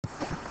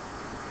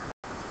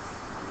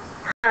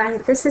Hi,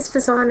 this is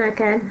Fazana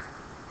again.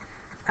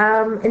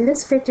 In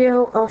this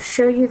video, I'll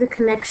show you the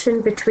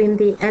connection between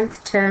the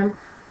nth term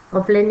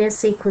of linear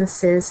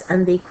sequences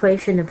and the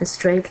equation of a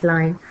straight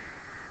line.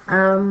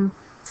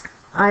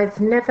 I've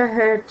never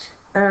heard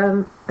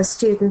a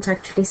student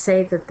actually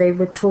say that they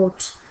were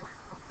taught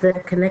the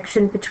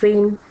connection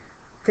between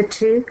the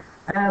two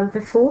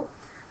before,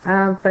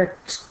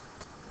 but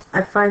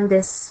I find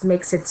this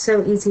makes it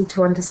so easy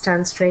to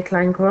understand straight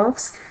line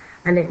graphs,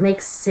 and it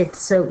makes it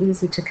so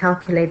easy to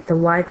calculate the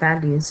y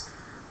values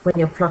when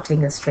you're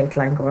plotting a straight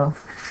line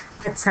graph.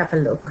 Let's have a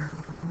look.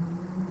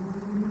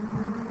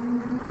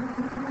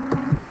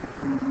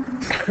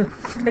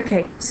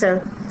 Okay, so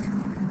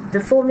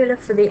the formula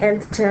for the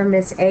nth term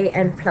is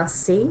an plus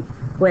c,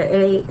 where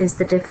a is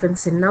the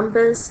difference in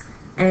numbers,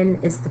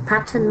 n is the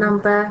pattern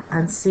number,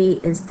 and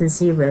c is the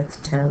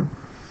 0th term.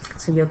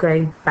 So you're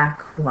going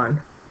back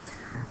one.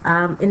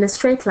 In a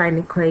straight line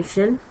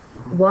equation,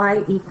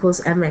 y equals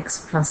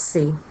mx plus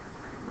c,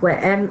 where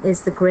m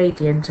is the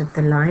gradient of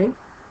the line,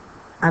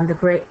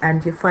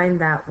 and you find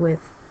that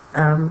with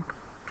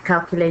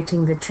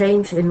calculating the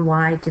change in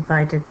y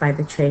divided by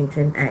the change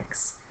in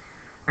x,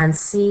 and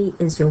c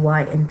is your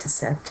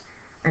y-intercept.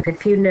 And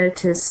if you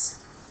notice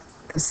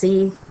the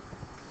c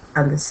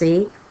and the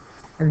c,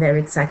 and they're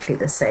exactly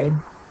the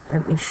same.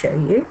 Let me show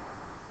you.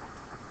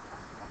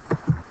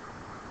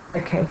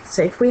 Okay,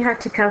 so if we had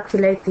to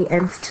calculate the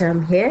nth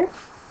term here,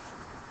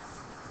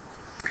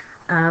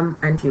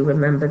 and you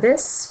remember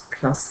this,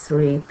 plus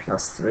 3,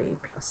 plus 3,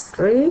 plus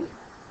 3.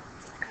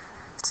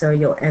 So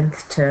your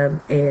nth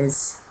term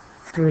is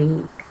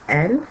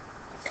 3n.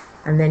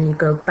 And then you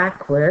go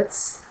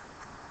backwards,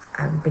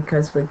 and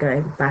because we're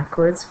going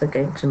backwards, we're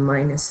going to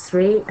minus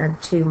 3,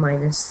 and 2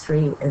 minus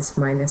 3 is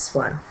minus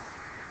 1.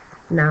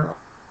 Now,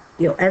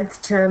 your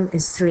nth term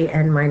is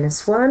 3n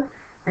minus 1.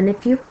 And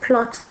if you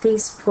plot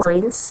these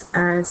points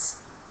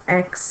as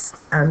x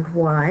and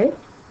y,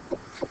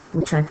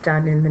 which I've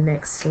done in the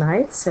next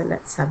slide, so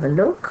let's have a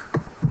look.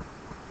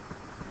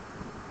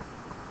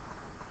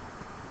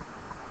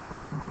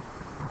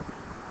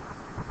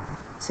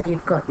 So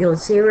you've got your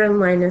 0,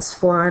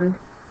 minus 1,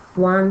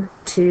 1,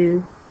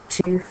 2,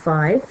 2,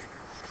 5.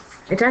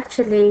 It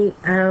actually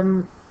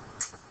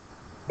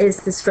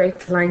is the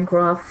straight line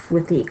graph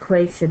with the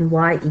equation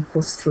y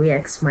equals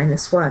 3x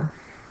minus 1.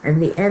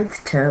 And the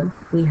nth term,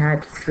 we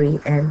had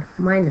 3n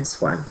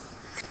minus 1.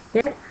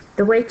 Yeah?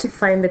 The way to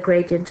find the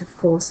gradient, of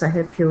course, I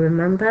hope you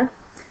remember,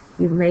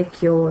 you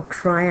make your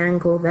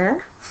triangle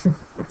there,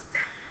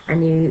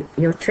 and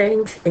your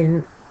change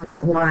in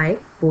y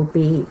will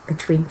be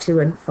between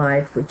 2 and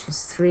 5, which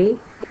is 3,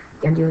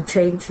 and your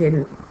change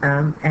in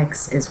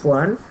x is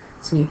 1.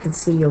 So you can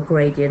see your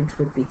gradient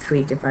would be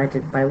 3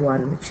 divided by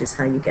 1, which is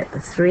how you get the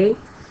 3.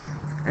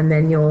 And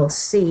then your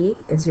c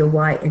is your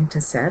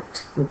y-intercept,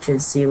 which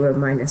is 0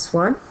 minus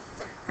 1.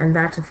 And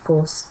that, of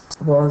course,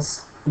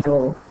 was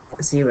your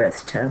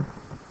 0th term.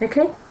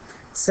 Okay?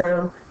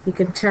 So you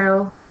can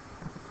tell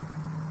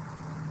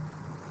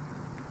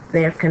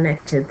they're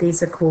connected.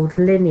 These are called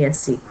linear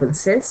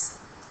sequences,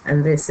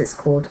 and this is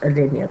called a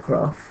linear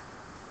graph.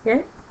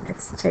 Yeah?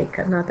 Let's take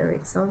another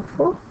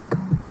example.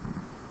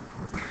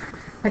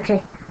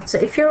 Okay, so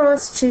if you're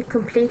asked to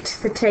complete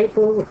the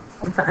table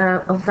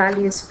of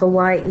values for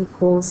y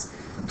equals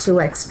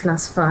 2x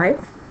plus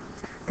 5,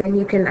 then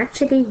you can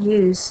actually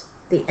use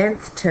the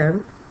nth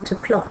term to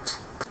plot,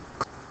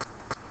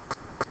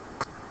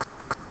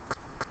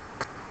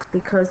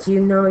 because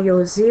you know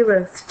your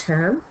 0th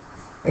term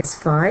is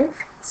 5,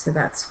 so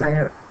that's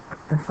where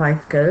the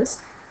 5 goes,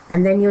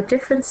 and then your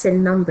difference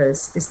in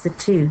numbers is the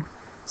 2,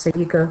 so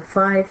you go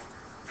 5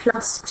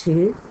 plus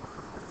 2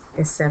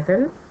 is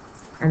 7,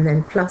 and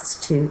then plus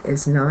 2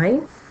 is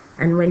 9,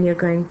 and when you're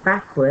going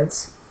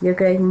backwards, you're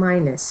going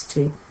minus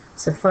 2.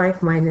 So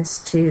 5 minus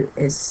 2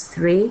 is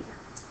 3,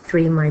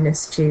 3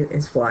 minus 2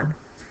 is 1.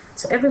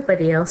 So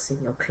everybody else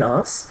in your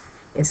class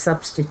is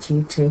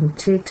substituting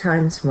 2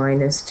 times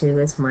minus 2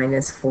 is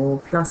minus 4,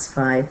 plus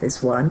 5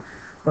 is 1,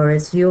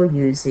 whereas you're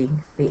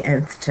using the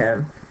nth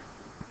term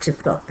to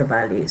plot the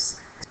values.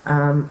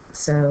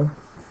 So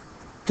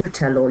do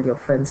tell all your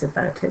friends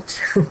about it.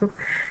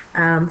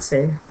 So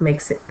it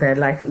makes their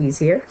life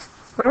easier.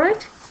 All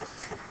right,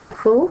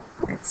 cool.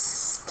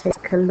 Let's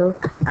take a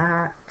look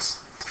at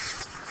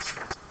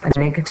a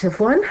negative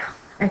one.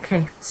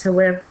 Okay, so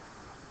we're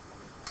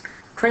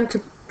trying to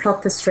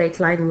plot the straight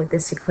line with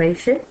this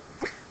equation.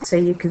 So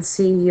you can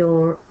see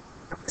your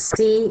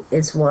c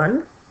is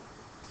 1,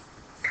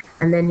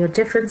 and then your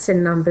difference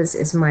in numbers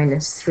is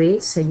minus 3.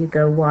 So you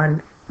go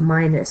 1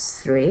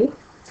 minus 3,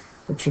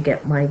 which you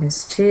get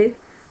minus 2.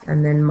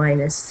 And then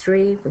minus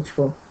 3, which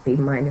will be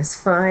minus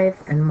 5,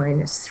 and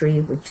minus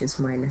 3, which is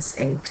minus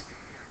 8.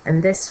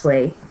 And this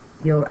way,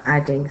 you're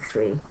adding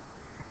 3.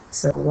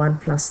 So 1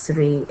 plus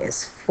 3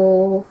 is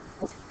 4,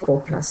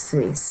 4 plus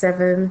 3 is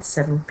 7,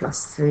 7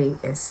 plus 3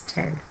 is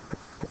 10.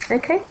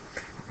 Okay,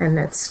 and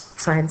let's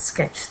try and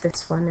sketch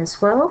this one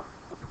as well.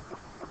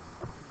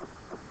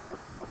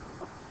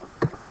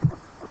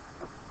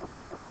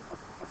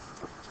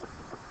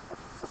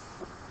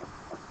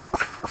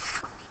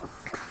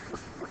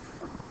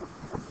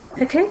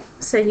 Okay,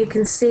 so you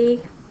can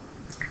see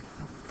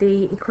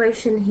the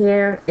equation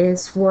here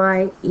is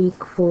y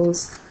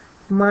equals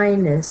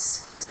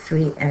minus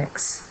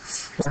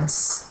 3x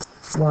plus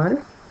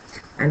 1,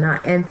 and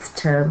our nth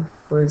term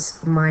was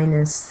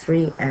minus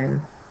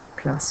 3n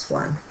plus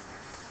 1.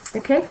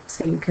 Okay,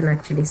 so you can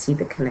actually see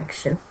the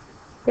connection.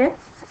 Yeah?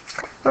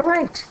 All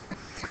right.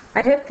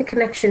 I hope the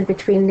connection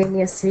between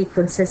linear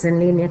sequences and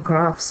linear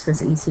graphs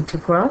was easy to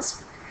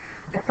grasp.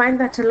 I find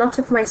that a lot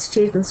of my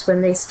students,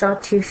 when they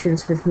start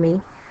tuitions with me,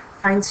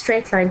 find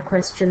straight line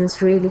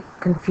questions really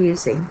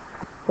confusing.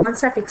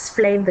 Once I've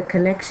explained the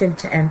connection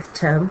to nth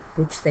term,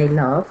 which they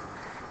love,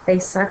 they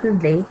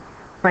suddenly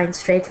find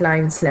straight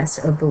lines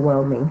less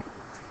overwhelming.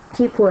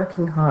 Keep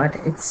working hard,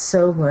 it's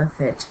so worth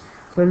it.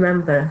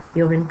 Remember,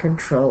 you're in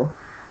control.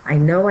 I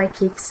know I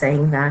keep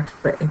saying that,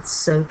 but it's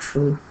so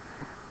true.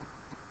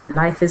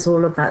 Life is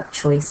all about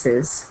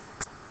choices.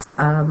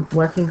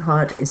 Working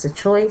hard is a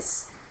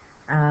choice,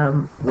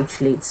 which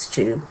leads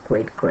to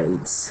great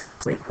grades.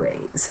 Great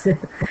grades.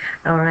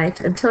 All right,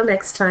 until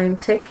next time,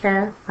 take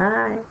care.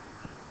 Bye.